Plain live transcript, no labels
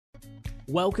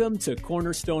Welcome to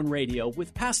Cornerstone Radio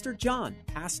with Pastor John,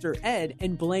 Pastor Ed,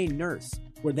 and Blaine Nurse,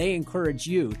 where they encourage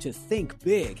you to think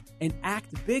big and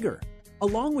act bigger.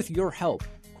 Along with your help,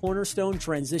 Cornerstone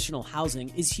Transitional Housing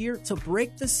is here to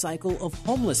break the cycle of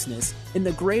homelessness in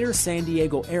the greater San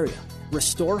Diego area,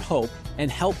 restore hope, and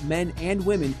help men and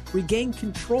women regain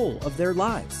control of their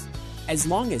lives. As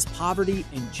long as poverty,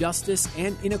 injustice,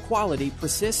 and inequality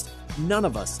persist, none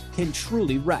of us can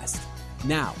truly rest.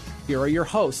 Now, here are your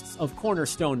hosts of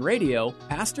Cornerstone Radio,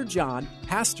 Pastor John,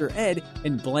 Pastor Ed,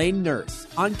 and Blaine Nurse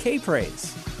on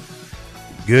K-Praise.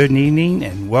 Good evening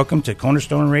and welcome to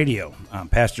Cornerstone Radio. I'm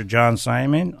Pastor John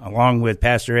Simon, along with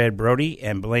Pastor Ed Brody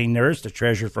and Blaine Nurse, the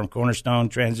treasurer from Cornerstone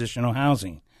Transitional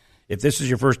Housing. If this is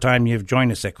your first time you've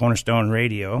joined us at Cornerstone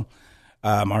Radio,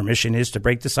 our mission is to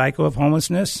break the cycle of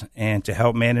homelessness and to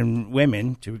help men and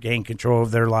women to gain control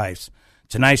of their lives.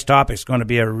 Tonight's topic is going to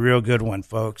be a real good one,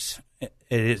 folks.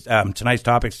 Tonight's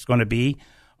topic is going to be,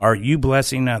 are you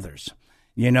blessing others?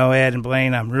 You know, Ed and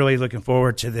Blaine, I'm really looking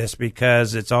forward to this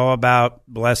because it's all about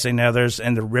blessing others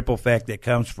and the ripple effect that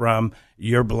comes from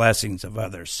your blessings of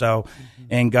others. So,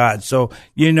 and God. So,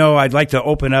 you know, I'd like to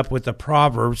open up with the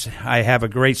Proverbs. I have a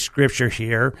great scripture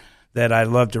here that I'd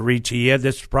love to read to you.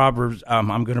 This Proverbs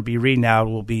I'm going to be reading now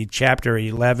will be chapter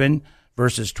 11,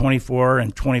 verses 24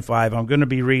 and 25. I'm going to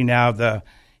be reading now the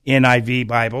NIV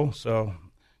Bible, so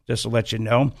just to let you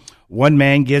know. One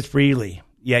man gives freely,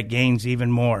 yet gains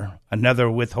even more. Another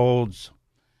withholds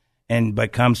and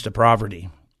but comes to poverty.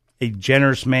 A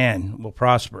generous man will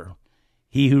prosper.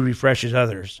 He who refreshes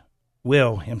others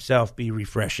will himself be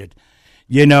refreshed.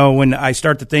 You know, when I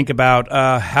start to think about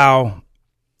how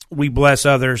we bless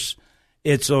others,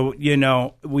 it's, you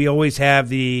know, we always have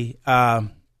the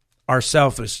our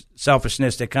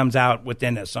selfishness that comes out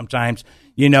within us sometimes.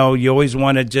 You know, you always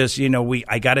want to just, you know,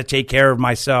 I got to take care of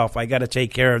myself. I got to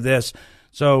take care of this.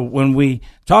 So when we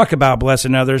talk about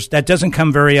blessing others, that doesn't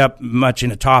come very up much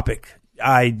in a topic.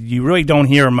 You really don't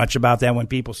hear much about that when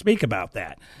people speak about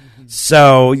that. Mm-hmm.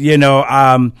 So, you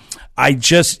know,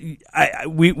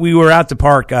 we were at the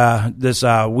park this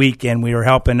week, and we were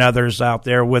helping others out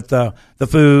there with the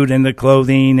food and the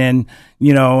clothing, and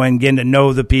you know, and getting to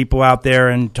know the people out there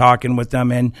and talking with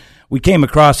them. And we came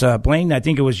across Blaine. I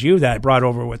think it was you that I brought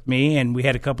over with me, and we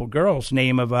had a couple girls,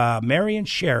 name of Mary and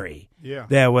Sherry,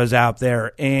 that was out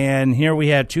there. And here we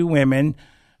had two women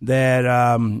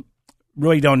that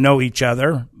really don't know each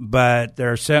other, but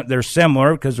they're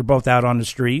similar because they're both out on the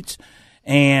streets.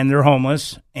 And they're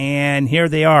homeless, and here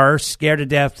they are, scared to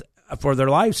death for their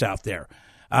lives out there.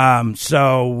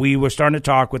 So we were starting to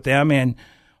talk with them, and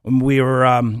we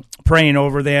were praying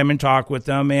over them and talk with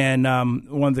them. And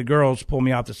one of the girls pulled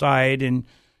me off the side, and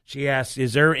she asked,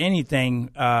 "Is there anything,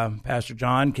 Pastor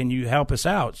John? Can you help us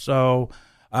out?" So,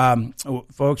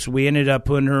 folks, we ended up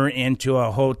putting her into a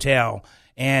hotel,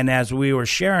 and as we were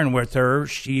sharing with her,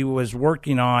 she was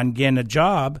working on getting a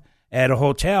job at a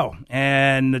hotel,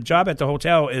 and the job at the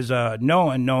hotel is a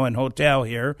known hotel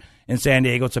here in San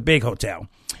Diego. It's a big hotel.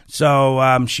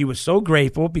 So she was so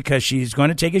grateful because she's going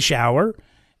to take a shower,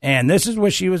 and this is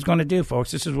what she was going to do,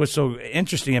 folks. This is what's so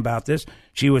interesting about this.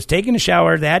 She was taking a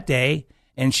shower that day,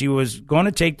 and she was going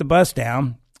to take the bus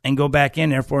down and go back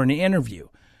in there for an interview.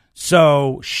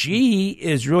 So she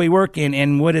is really working,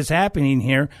 and what is happening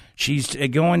here, she's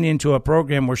going into a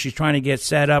program where she's trying to get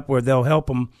set up where they'll help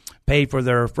them pay for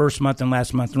their first month and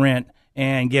last month rent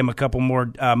and give them a couple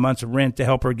more months of rent to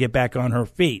help her get back on her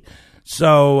feet.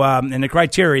 So, and the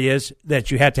criteria is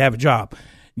that you have to have a job,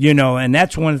 you know, and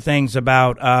that's one of the things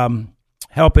about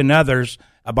helping others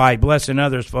by blessing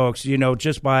others, folks, you know,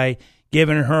 just by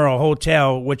giving her a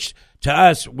hotel, which to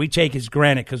us, we take as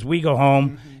granted because we go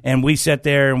home and we sit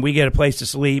there and we get a place to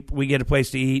sleep, we get a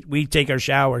place to eat, we take our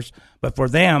showers. But for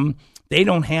them, they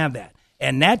don't have that.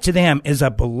 And that to them is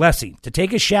a blessing. To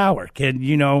take a shower, can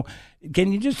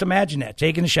you just imagine that?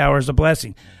 Taking a shower is a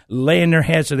blessing. Laying their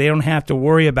head so they don't have to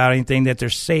worry about anything, that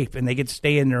they're safe and they get to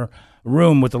stay in their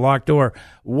room with the locked door.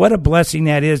 What a blessing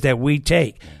that is that we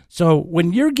take. So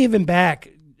when you're giving back,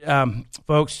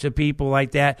 folks, to people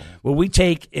like that, what we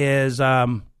take is, I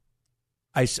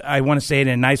want to say it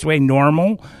in a nice way,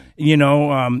 normal, you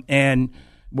know, and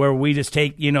where we just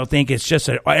take, you know, think it's just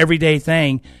an everyday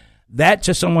thing. That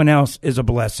to someone else is a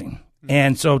blessing.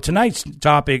 And so tonight's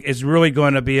topic is really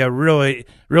going to be a really,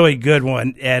 really good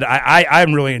one. And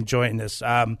I'm really enjoying this.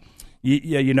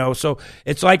 You know, so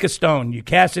it's like a stone. You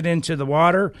cast it into the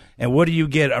water, and what do you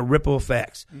get? A ripple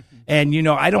effects. And, you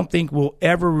know, I don't think we'll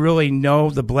ever really know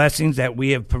the blessings that we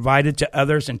have provided to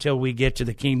others until we get to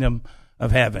the kingdom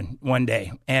of heaven one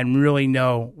day and really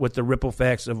know what the ripple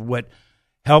effects of what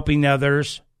helping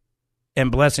others and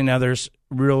blessing others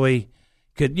really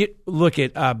could you look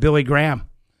at Billy Graham,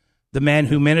 the man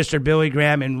who ministered Billy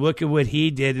Graham, and look at what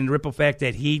he did and the ripple effect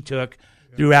that he took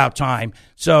throughout time.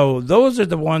 So those are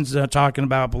the ones that are talking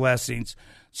about blessings.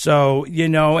 So,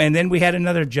 and then we had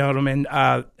another gentleman.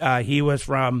 He was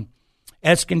from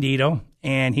Escondido,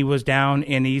 and he was down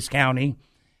in East County,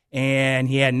 and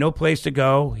he had no place to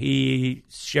go. He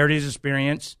shared his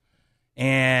experience,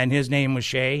 and his name was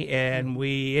Shay, and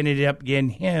we ended up getting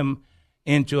him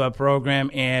into a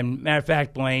program. And matter of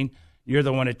fact, Blaine, you're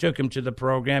the one that took him to the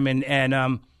program,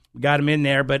 and got him in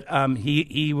there. But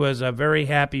he was a very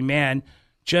happy man,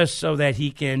 just so that he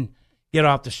can get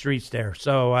off the streets there.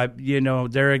 So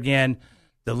there again,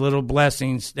 the little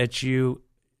blessings that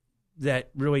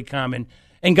really come,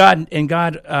 and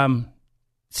God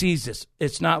sees this.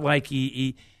 It's not like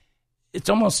he it's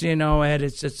almost Ed.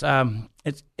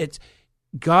 It's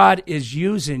God is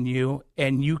using you,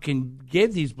 and you can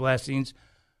give these blessings.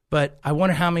 But I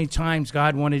wonder how many times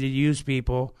God wanted to use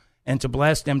people and to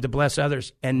bless them, to bless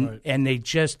others, and they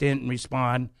just didn't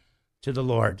respond to the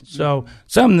Lord. So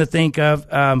something to think of,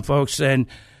 folks. And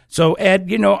so,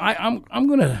 Ed, I'm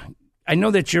gonna. I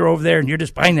know that you're over there and you're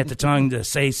just biting at the tongue to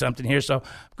say something here. So I'm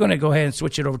going to go ahead and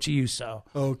switch it over to you. So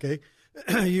okay,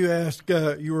 you asked.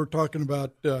 You were talking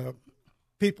about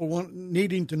people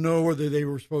needing to know whether they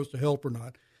were supposed to help or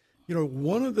not.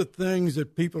 One of the things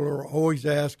that people are always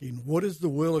asking, what is the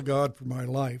will of God for my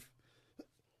life?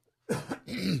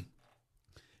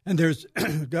 And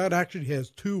God actually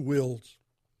has two wills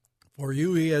for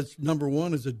you. He has, number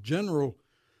one is a general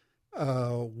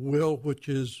will, which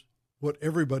is what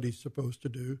everybody's supposed to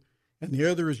do, and the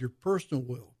other is your personal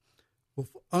will. Well,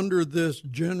 under this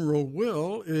general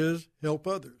will is help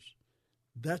others.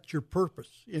 That's your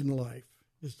purpose in life,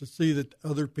 is to see that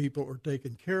other people are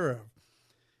taken care of.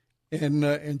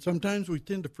 And sometimes we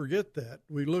tend to forget that.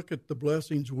 We look at the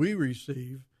blessings we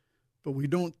receive, but we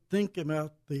don't think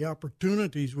about the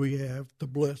opportunities we have to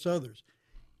bless others.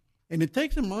 And it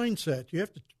takes a mindset. You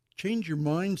have to change your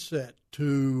mindset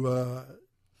to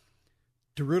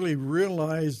really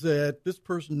realize that this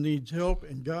person needs help,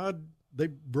 and God, they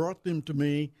brought them to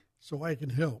me so I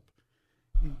can help.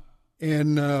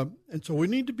 And so we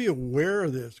need to be aware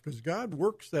of this, because God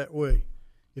works that way.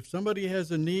 If somebody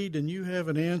has a need and you have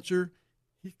an answer,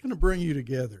 He's going to bring you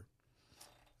together.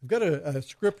 I've got a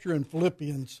scripture in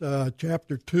Philippians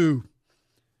chapter 2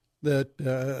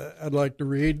 that I'd like to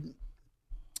read.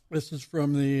 This is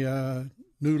from the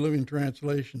New Living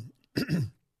Translation. It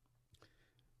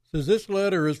says, this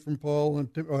letter is from Paul and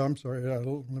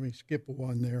let me skip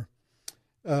one there.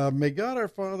 May God our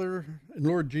Father and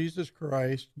Lord Jesus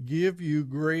Christ give you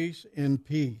grace and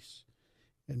peace.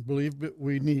 And believe that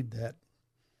we need that.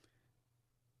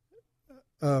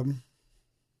 It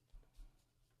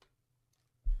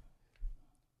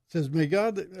says, may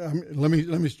God, let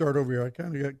me start over here. I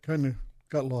kind of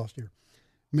got lost here.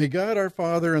 May God our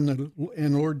Father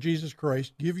and Lord Jesus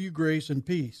Christ give you grace and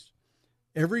peace.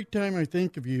 Every time I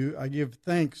think of you, I give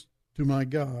thanks to my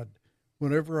God.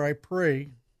 Whenever I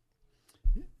pray,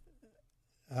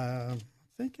 I'm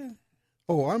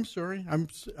sorry.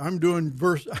 I'm doing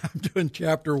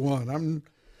chapter 1. I'm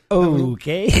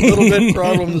okay. A little bit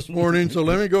problem this morning, so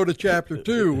let me go to chapter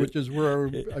 2, which is where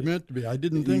I meant to be. I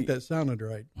didn't think that sounded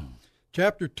right.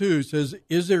 Chapter 2 says,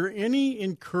 is there any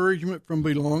encouragement from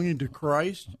belonging to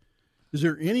Christ? Is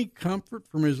there any comfort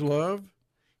from His love?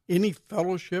 Any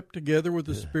fellowship together with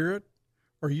the Spirit?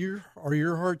 Are your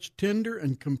hearts tender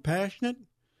and compassionate?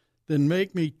 Then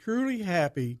make me truly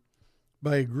happy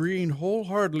by agreeing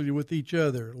wholeheartedly with each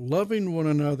other, loving one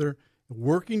another,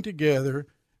 working together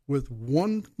with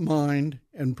one mind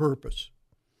and purpose.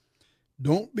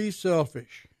 Don't be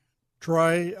selfish.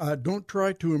 Don't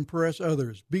try to impress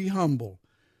others. Be humble,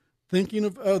 thinking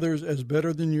of others as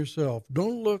better than yourself.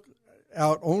 Don't look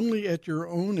out only at your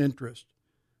own interest,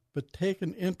 but take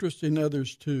an interest in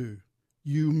others too.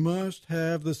 You must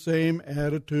have the same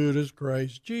attitude as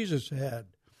Christ Jesus had.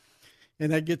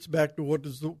 And that gets back to what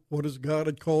has God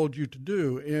had called you to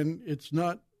do. And it's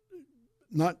not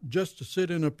just to sit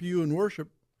in a pew and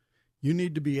worship. You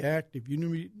need to be active.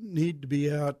 You need to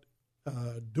be out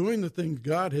doing the things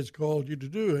God has called you to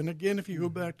do. And again, if you go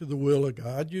back to the will of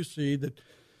God, you see that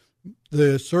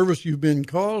the service you've been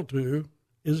called to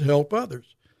is help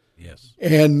others. Yes.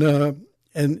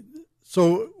 And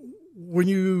so when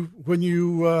you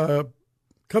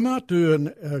come out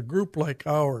to a group like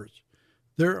ours,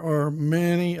 there are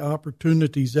many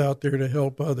opportunities out there to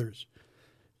help others.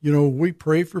 You know, we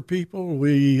pray for people.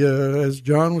 We, as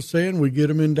John was saying, we get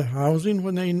them into housing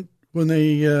when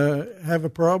they have a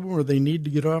problem or they need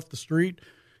to get off the street.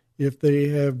 If they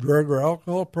have drug or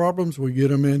alcohol problems, we get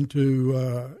them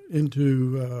into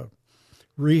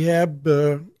rehab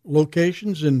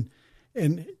locations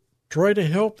and try to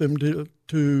help them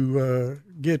to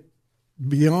get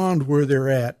beyond where they're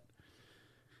at.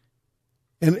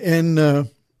 And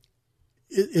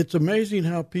it's amazing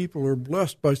how people are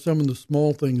blessed by some of the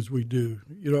small things we do.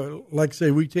 You know, like say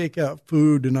we take out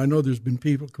food, and I know there's been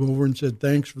people come over and said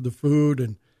thanks for the food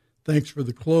and thanks for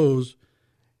the clothes,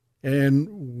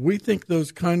 and we think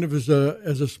those kind of as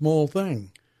a small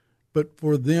thing, but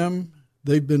for them,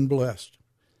 they've been blessed.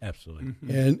 Absolutely.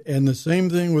 And the same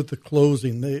thing with the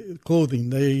clothing. They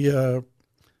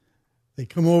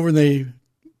come over and they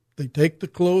take the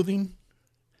clothing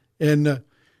and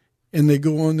they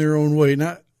go on their own way.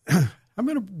 Now, I'm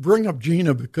going to bring up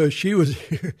Gina because she was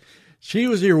here. She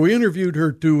was here. We interviewed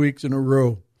her 2 weeks in a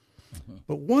row.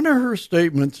 But one of her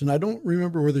statements, and I don't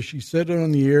remember whether she said it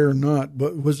on the air or not,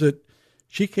 but was that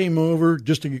she came over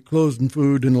just to get clothes and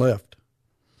food and left.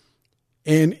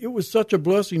 And it was such a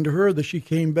blessing to her that she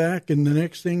came back, and the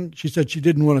next thing, she said she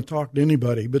didn't want to talk to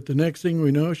anybody. But the next thing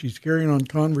we know, she's carrying on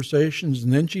conversations,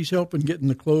 and then she's helping getting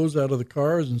the clothes out of the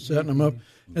cars and setting them up.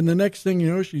 And the next thing you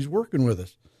know, she's working with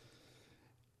us.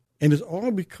 And it's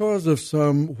all because of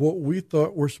some what we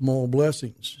thought were small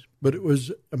blessings. But it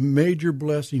was a major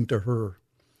blessing to her.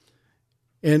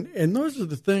 And those are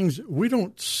the things, we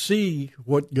don't see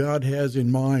what God has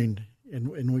in mind.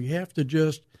 And we have to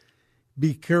just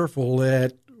be careful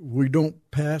that we don't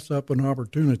pass up an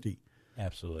opportunity.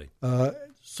 Absolutely.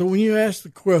 So when you ask the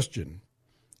question,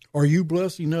 are you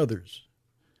blessing others?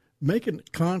 Make a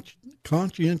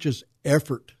conscientious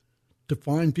effort to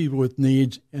find people with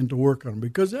needs and to work on them,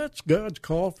 because that's God's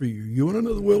call for you. You want to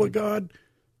know the will of God?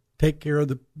 Take care of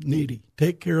the needy.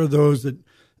 Take care of those that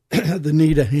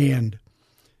need a hand.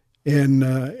 And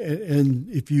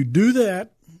if you do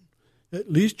that,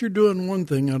 at least you're doing one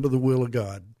thing out of the will of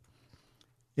God.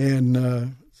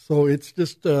 And so it's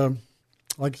just,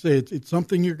 like I say, it's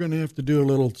something you're going to have to do a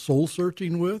little soul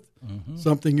searching with,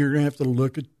 something you're going to have to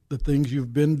look at the things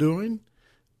you've been doing,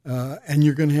 and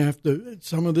you're going to have to,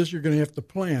 some of this you're going to have to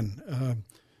plan.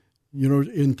 You know,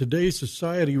 in today's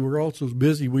society, we're all so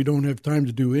busy, we don't have time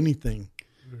to do anything.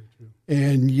 Very true.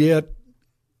 And yet,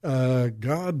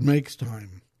 God makes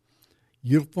time.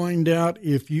 You'll find out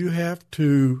if you have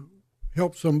to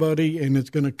help somebody and it's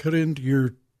going to cut into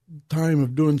your time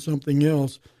of doing something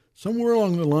else, somewhere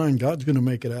along the line, God's going to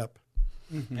make it up.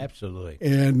 Mm-hmm. Absolutely.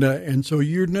 And so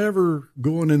you're never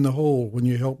going in the hole when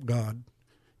you help God.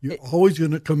 You're always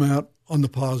going to come out on the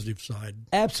positive side.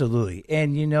 Absolutely.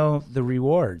 And, you know, the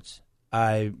rewards,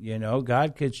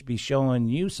 God could be showing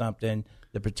you something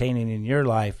that pertaining in your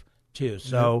life too.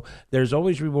 So there's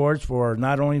always rewards for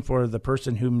not only for the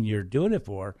person whom you're doing it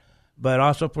for, but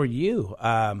also for you.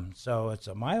 So it's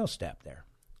a milestone there.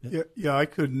 Yeah, I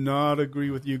could not agree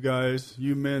with you guys,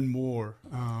 you men more.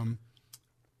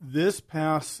 This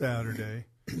past Saturday,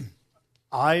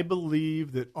 I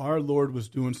believe that our Lord was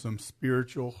doing some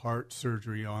spiritual heart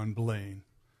surgery on Blaine.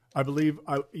 I believe,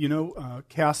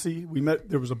 Cassie, we met,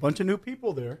 there was a bunch of new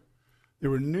people there. There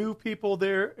were new people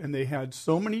there, and they had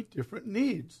so many different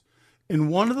needs. And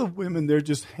one of the women there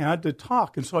just had to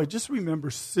talk. And so I just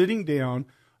remember sitting down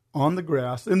on the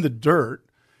grass in the dirt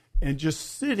and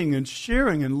just sitting and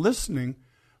sharing and listening.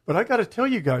 But I got to tell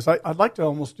you guys, I'd like to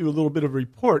almost do a little bit of a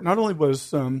report. Not only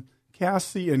was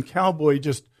Cassie and Cowboy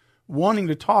just wanting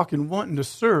to talk and wanting to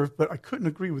serve, but I couldn't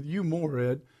agree with you more,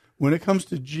 Ed, when it comes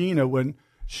to Gina, when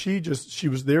she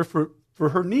was there for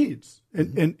her needs.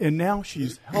 And now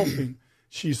she's helping.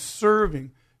 She's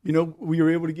serving. You know, we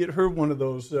were able to get her one of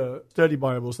those study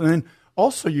Bibles. And then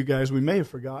also, you guys, we may have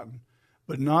forgotten,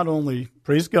 but not only,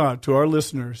 praise God, to our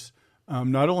listeners,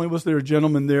 not only was there a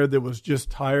gentleman there that was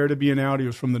just tired of being out, he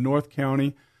was from the North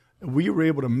County, we were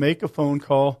able to make a phone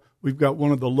call. We've got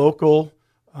one of the local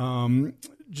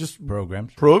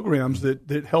programs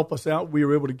that help us out. We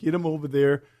were able to get him over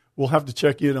there. We'll have to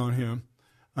check in on him.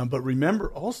 But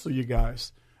remember also, you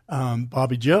guys,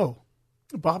 Bobby Joe.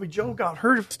 Bobby Joe got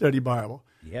her study Bible.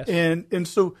 Yes. And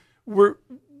so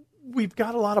we've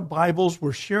got a lot of Bibles.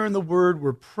 We're sharing the word.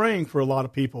 We're praying for a lot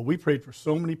of people. We prayed for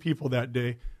so many people that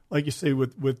day. Like you say,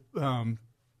 with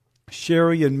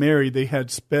Sherry and Mary, they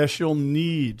had special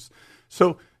needs.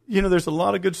 So, you know, there's a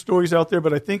lot of good stories out there,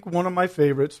 but I think one of my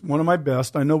favorites, one of my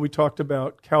best, I know we talked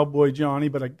about Cowboy Johnny,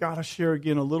 but I got to share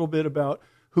again a little bit about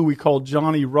who we called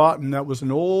Johnny Rotten. That was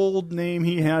an old name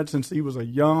he had since he was a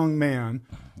young man,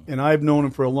 and I've known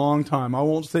him for a long time. I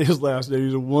won't say his last name.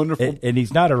 He's a wonderful... And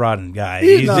he's not a rotten guy.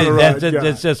 He's not a rotten guy.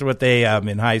 That's just what they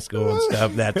in high school and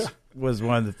stuff. was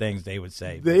one of the things they would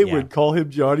say. They would call him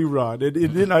Johnny Rod,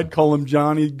 and then I'd call him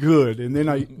Johnny Good, and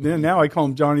then now I call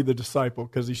him Johnny the Disciple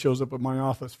because he shows up at my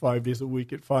office 5 days a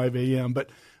week at 5 a.m. But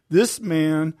this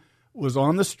man was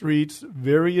on the streets,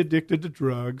 very addicted to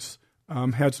drugs,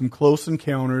 had some close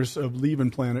encounters of leaving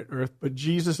planet Earth, but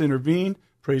Jesus intervened.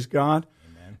 Praise God.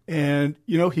 Amen.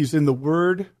 And he's in the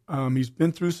Word. He's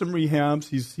been through some rehabs.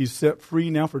 He's set free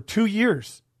now for 2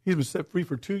 years. He's been set free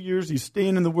for 2 years. He's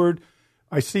staying in the Word.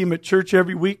 I see him at church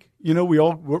every week.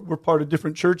 We're part of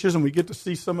different churches, and we get to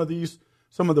see some of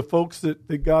the folks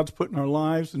that God's put in our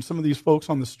lives, and some of these folks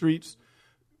on the streets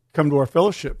come to our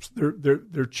fellowships.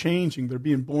 They're changing. They're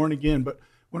being born again. But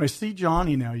when I see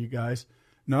Johnny now, you guys,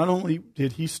 not only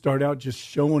did he start out just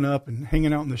showing up and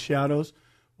hanging out in the shadows,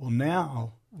 well,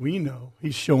 now we know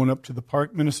he's showing up to the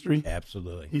park ministry.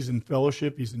 Absolutely. He's in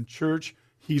fellowship. He's in church.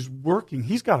 He's working.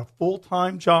 He's got a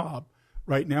full-time job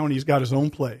right now, and he's got his own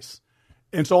place.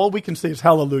 And so all we can say is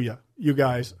hallelujah, you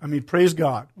guys. I mean, praise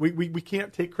God. We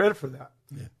can't take credit for that.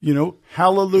 Yeah.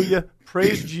 Hallelujah,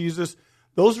 praise Jesus.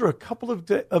 Those are a couple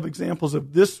of examples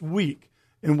of this week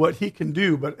and what he can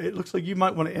do, but it looks like you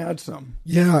might want to add some.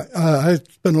 Yeah, I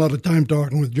spent a lot of time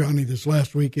talking with Johnny this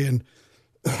last weekend,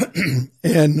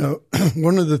 and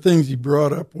one of the things he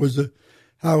brought up was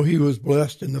how he was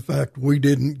blessed in the fact we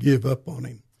didn't give up on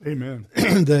him. Amen.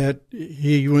 That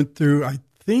he went through, I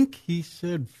think he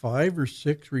said 5 or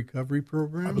 6 recovery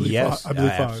programs. I believe yes, 5. I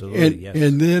believe 5. Absolutely,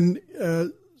 And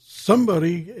then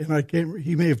somebody, and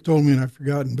he may have told me and I've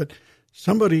forgotten, but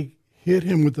somebody hit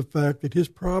him with the fact that his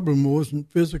problem wasn't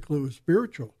physical, it was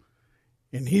spiritual.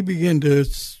 And he began to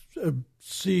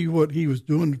see what he was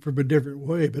doing from a different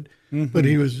way. But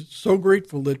he was so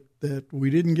grateful that we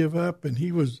didn't give up, and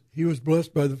he was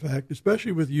blessed by the fact,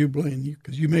 especially with you, Blaine,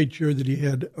 because you made sure that he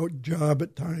had a job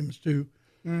at times too.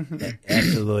 Mm-hmm.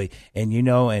 Absolutely. And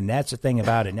and that's the thing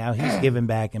about it. Now he's giving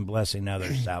back and blessing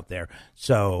others out there.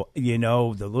 So,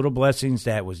 the little blessings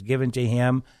that was given to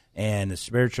him and the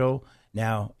spiritual,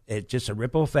 now it's just a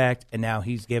ripple effect, and now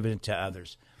he's giving it to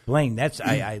others. Blaine,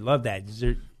 I love that. Is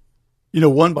there...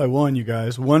 one by one, you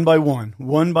guys, one by one,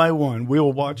 we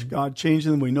will watch God change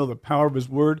them. We know the power of his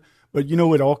word. But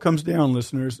it all comes down,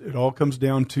 listeners, it all comes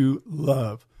down to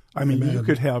love. I mean, Amen. You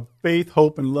could have faith,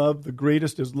 hope, and love. The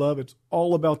greatest is love. It's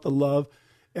all about the love.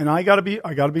 And I gotta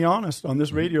be honest on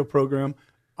this radio program.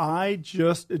 I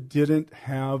just didn't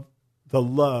have the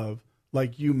love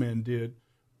like you men did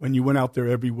when you went out there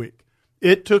every week.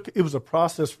 It was a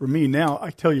process for me. Now,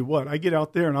 I tell you what, I get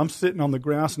out there and I'm sitting on the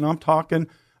grass and I'm talking,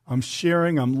 I'm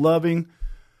sharing, I'm loving.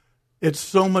 It's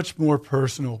so much more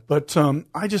personal. But I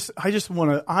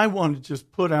want to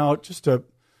just put out just a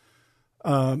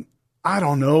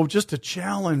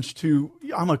challenge to,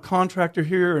 I'm a contractor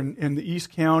here in the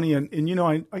East County, and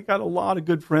I got a lot of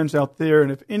good friends out there,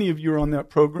 and if any of you are on that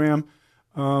program,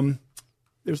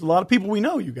 there's a lot of people we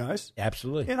know, you guys.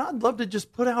 Absolutely. And I'd love to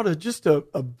just put out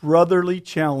a brotherly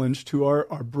challenge to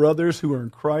our brothers who are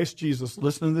in Christ Jesus,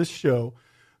 listening to this show,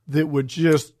 that would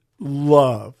just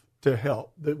love to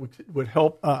help, that would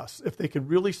help us, if they could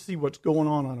really see what's going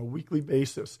on a weekly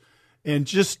basis.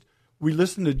 And we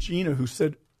listened to Gina, who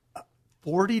said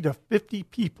 40 to 50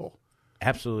 people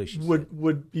absolutely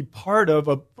would be part of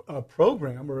a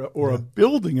program or a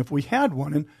building if we had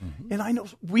one. And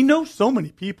we know so many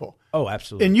people. Oh,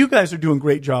 absolutely. And you guys are doing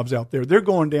great jobs out there. They're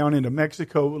going down into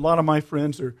Mexico. A lot of my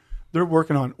friends they're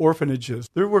working on orphanages.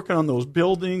 They're working on those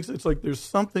buildings. It's like there's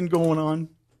something going on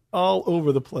all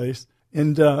over the place.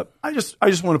 And I just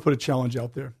want to put a challenge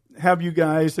out there. Have you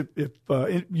guys, if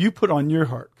you put on your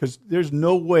heart, because there's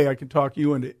no way I can talk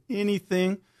you into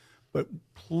anything, but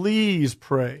please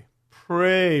pray.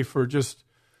 Pray for just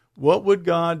what would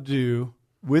God do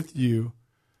with you?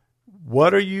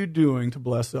 What are you doing to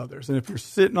bless others? And if you're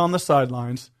sitting on the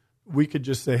sidelines, we could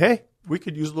just say, hey, we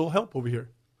could use a little help over here.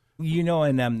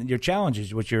 And your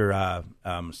challenges, what you're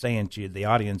saying to the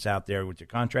audience out there with your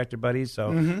contractor buddies,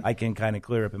 so I can kind of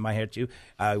clear up in my head too.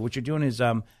 What you're doing is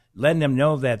letting them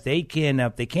know that they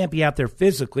can't be out there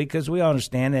physically, because we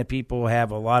understand that people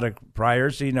have a lot of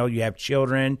priors. You have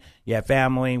children, you have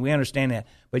family. We understand that,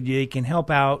 but you can help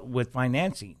out with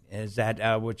financing. Is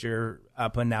that what you're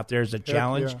putting out there as a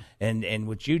challenge, and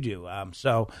what you do?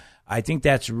 So I think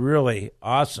that's really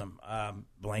awesome,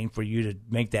 Blaine, for you to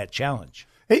make that challenge.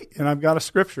 Hey, and I've got a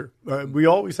scripture. We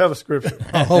always have a scripture.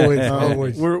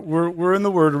 Always. We're in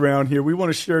the Word around here. We want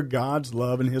to share God's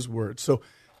love and His Word. So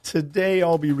today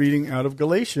I'll be reading out of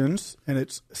Galatians, and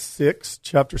it's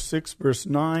chapter 6, verse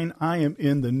 9. I am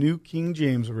in the New King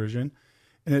James Version,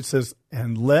 and it says,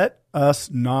 "And let us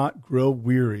not grow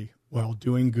weary while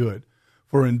doing good,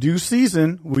 for in due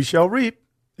season we shall reap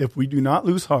if we do not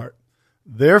lose heart.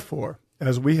 Therefore,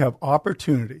 as we have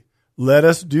opportunity, let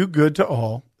us do good to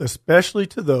all, especially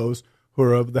to those who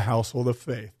are of the household of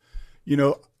faith. You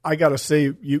know, I got to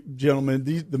say, you gentlemen,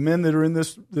 the men that are in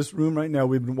this room right now,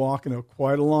 we've been walking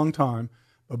quite a long time.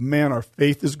 But, man, our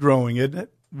faith is growing, isn't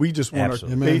it? We just want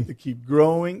Absolutely. our faith to keep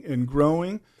growing and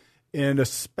growing, and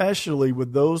especially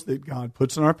with those that God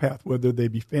puts in our path, whether they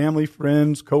be family,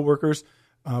 friends, coworkers.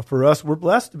 For us, we're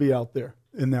blessed to be out there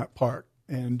in that part.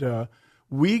 And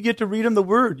we get to read them the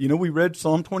Word. You know, we read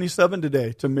Psalm 27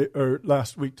 today, or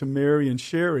last week, to Mary and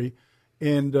Sherry.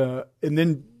 And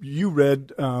then we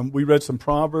read some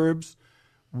Proverbs.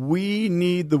 We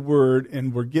need the Word,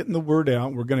 and we're getting the Word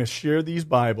out. We're going to share these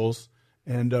Bibles.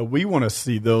 And we want to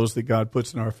see those that God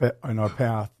puts in our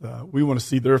path. We want to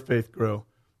see their faith grow,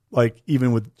 like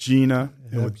even with Gina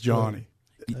and with Johnny.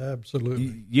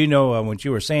 Absolutely. You know, what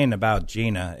you were saying about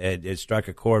Gina, it struck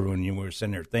a chord when you were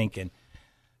sitting there thinking.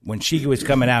 When she was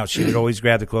coming out, she would always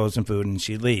grab the clothes and food, and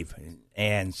she'd leave.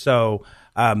 And so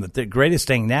the greatest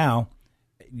thing now,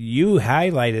 you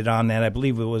highlighted on that, I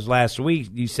believe it was last week,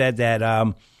 you said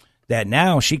that that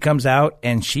now she comes out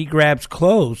and she grabs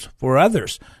clothes for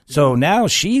others. So now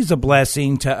she's a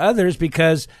blessing to others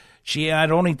because she not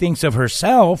only thinks of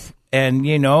herself and,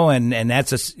 you know, and that's,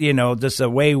 just the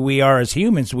way we are as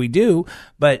humans, we do,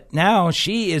 but now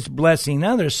she is blessing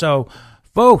others. So,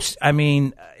 folks, I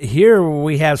mean, here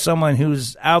we have someone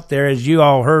who's out there, as you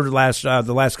all heard the last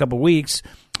couple of weeks,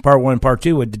 part 1 and part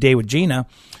 2 with the day with Gina,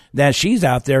 that she's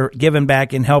out there giving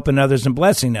back and helping others and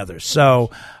blessing others.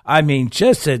 So, I mean,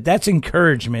 that's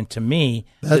encouragement to me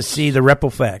to see the ripple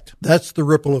effect. That's the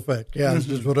ripple effect. Yeah, that's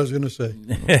just what I was going to say.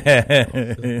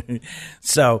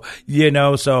 So,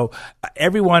 so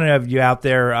every one of you out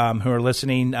there who are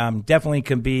listening definitely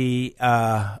can be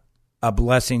a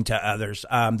blessing to others.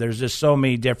 There's just so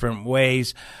many different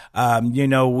ways.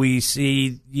 We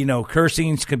see,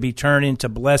 cursings could be turned into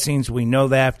blessings. We know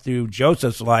that through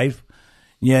Joseph's life.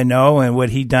 And what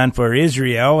he done for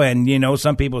Israel. And,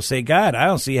 some people say, God, I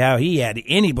don't see how he had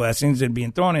any blessings and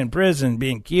being thrown in prison,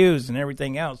 being accused and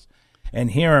everything else. And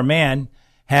here a man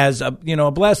has a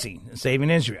blessing,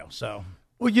 saving Israel. So,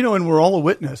 well, and we're all a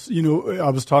witness. I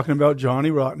was talking about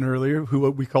Johnny Rotten earlier, who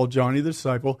we call Johnny the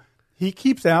Disciple. He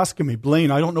keeps asking me,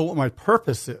 Blaine, I don't know what my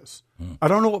purpose is. I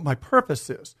don't know what my purpose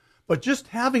is. But just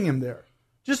having him there,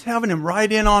 just having him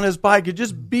ride in on his bike and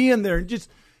just being there and just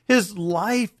his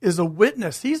life is a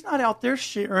witness. He's not out there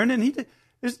sharing, and he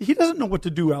doesn't know what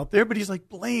to do out there, but he's like,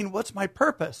 Blaine, what's my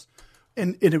purpose?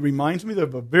 And it reminds me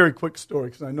of a very quick story,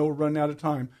 because I know we're running out of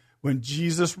time. When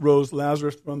Jesus rose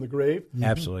Lazarus from the grave,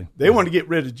 absolutely, they wanted to get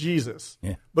rid of Jesus,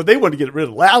 yeah, but they wanted to get rid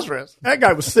of Lazarus. That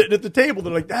guy was sitting at the table.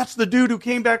 They're like, that's the dude who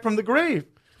came back from the grave.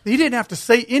 He didn't have to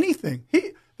say anything.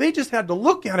 They just had to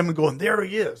look at him and go, and there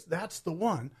he is. That's the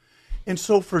one. And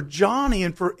so for Johnny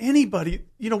and for anybody,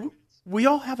 we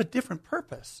all have a different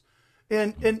purpose,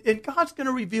 and God's going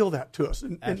to reveal that to us.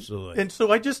 Absolutely. And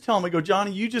so I just tell him, I go,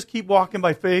 Johnny, you just keep walking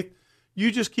by faith.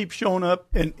 You just keep showing up,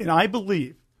 and I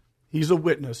believe he's a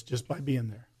witness just by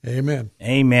being there. Amen.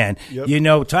 Amen.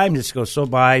 Yep. Time just goes so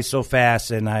by so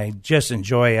fast, and I just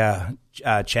enjoy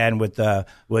chatting with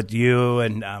you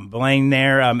and Blaine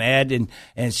there, Ed, and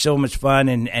it's so much fun,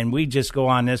 and we just go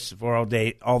on this for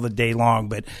all the day long.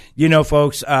 But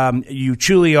folks, you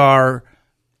truly are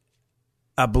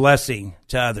a blessing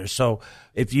to others. So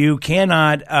if you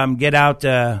cannot get out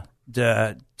to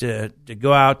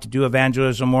go out to do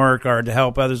evangelism work or to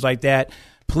help others like that,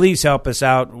 please help us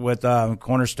out with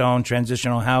Cornerstone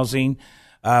Transitional Housing.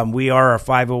 We are a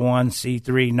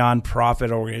 501c3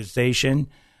 nonprofit organization.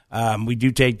 We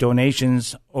do take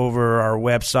donations over our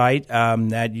website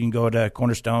that you can go to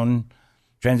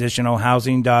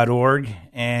cornerstonetransitionalhousing.org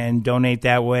and donate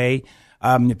that way.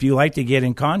 If you'd like to get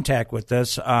in contact with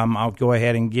us, I'll go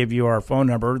ahead and give you our phone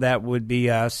number. That would be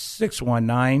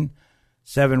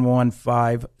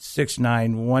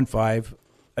 619-715-6915.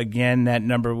 Again, that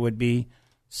number would be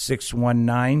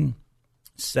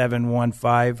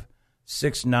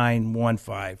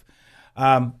 619-715-6915.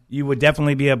 You would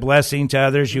definitely be a blessing to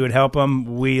others. You would help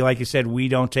them. We, like you said, we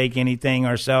don't take anything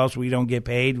ourselves. We don't get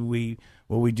paid. We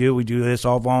do this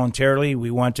all voluntarily.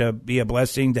 We want to be a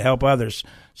blessing to help others.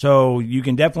 So you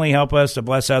can definitely help us to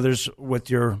bless others with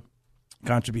your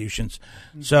contributions.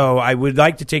 Mm-hmm. So I would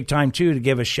like to take time, too, to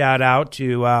give a shout-out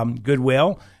to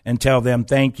Goodwill and tell them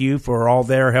thank you for all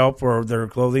their help, for their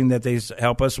clothing that they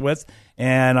help us with.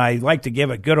 And I'd like to give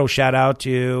a good old shout-out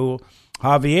to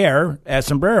Javier at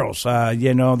Sombreros.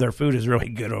 Their food is really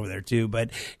good over there, too. But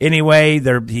anyway,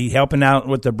 he's helping out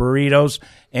with the burritos.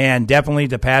 And definitely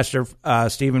to Pastor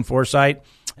Stephen Forsythe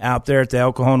out there at the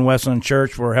El Cajon Wesleyan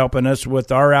Church for helping us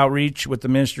with our outreach with the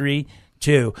ministry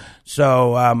too.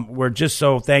 So we're just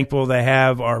so thankful to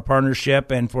have our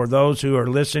partnership. And for those who are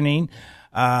listening,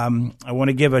 I want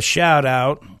to give a shout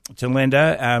out to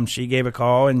Linda. She gave a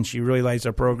call and she really likes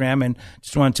our program. And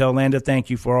just want to tell Linda, thank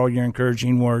you for all your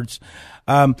encouraging words.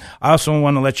 I also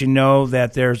want to let you know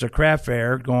that there's a craft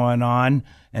fair going on,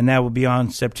 and that will be on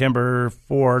September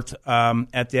 4th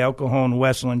at the El Cajon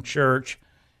Wesleyan Church.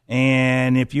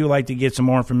 And if you'd like to get some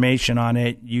more information on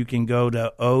it, you can go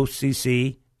to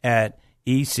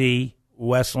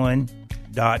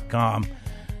occ@ecwesleyan.com.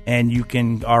 And you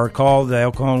can call the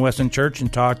El Cajon Wesleyan Church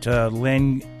and talk to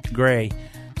Lynn Gray.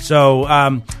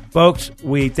 So, folks,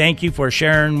 we thank you for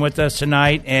sharing with us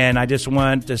tonight. And I just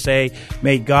want to say,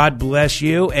 may God bless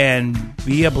you and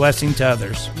be a blessing to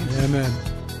others. Amen.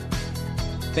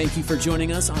 Thank you for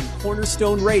joining us on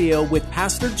Cornerstone Radio with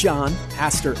Pastor John,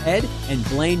 Pastor Ed, and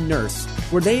Blaine Nurse,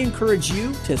 where they encourage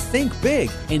you to think big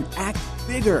and act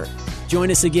bigger. Join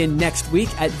us again next week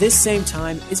at this same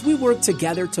time as we work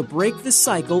together to break the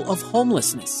cycle of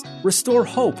homelessness, restore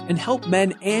hope, and help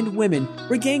men and women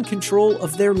regain control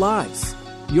of their lives.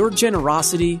 Your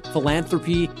generosity,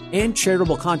 philanthropy, and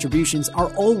charitable contributions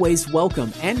are always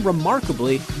welcome and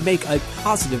remarkably make a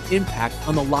positive impact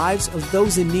on the lives of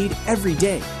those in need every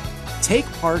day. Take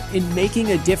part in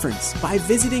making a difference by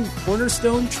visiting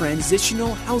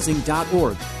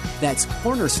cornerstonetransitionalhousing.org. That's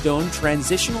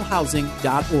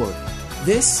cornerstonetransitionalhousing.org.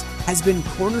 This has been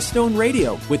Cornerstone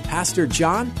Radio with Pastor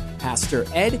John, Pastor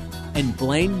Ed, and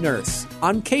Blaine Nurse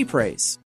on K-Praise.